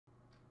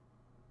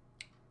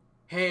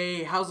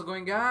Hey, how's it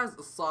going, guys?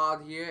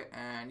 Assad here,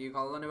 and you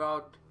can learn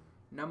about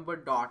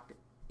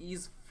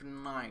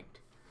Number.isFinite.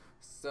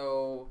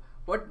 So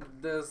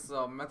what this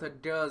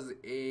method does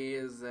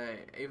is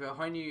if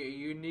when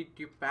you need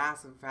to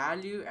pass a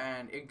value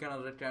and it gonna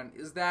return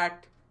is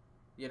that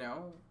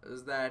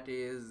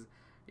is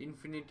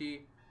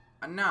infinity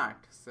or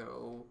not.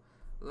 So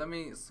let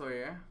me show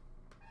you.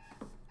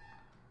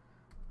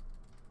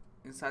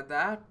 Inside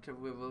that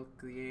we will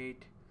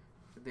create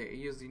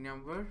use the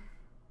number.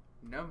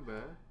 No,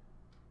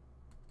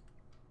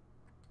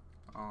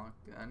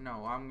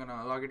 I'm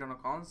gonna log it on a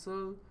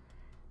console.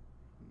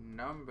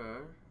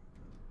 Number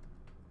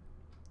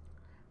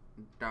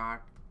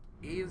dot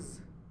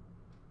is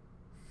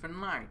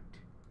finite.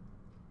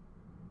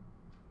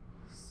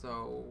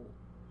 So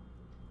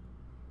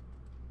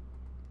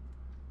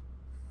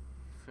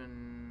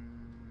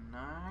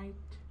finite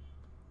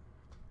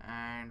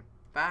and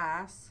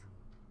pass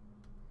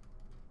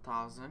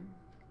 1000,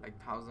 like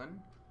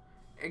 1000.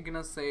 It's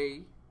gonna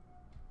say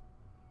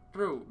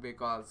true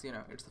because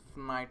it's a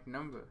finite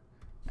number,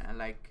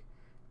 and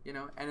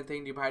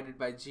anything divided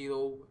by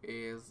 0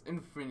 is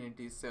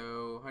infinity.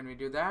 So when we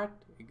do that,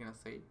 you're gonna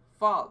say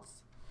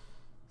false.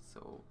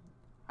 So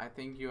I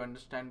think you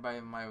understand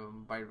by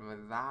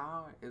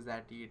now is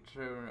that it's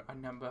a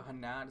number or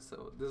not.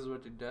 So this is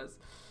what it does.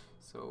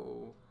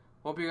 So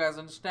hope you guys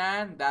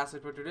understand. That's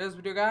it for today's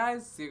video,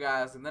 guys. See you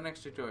guys in the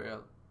next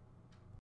tutorial.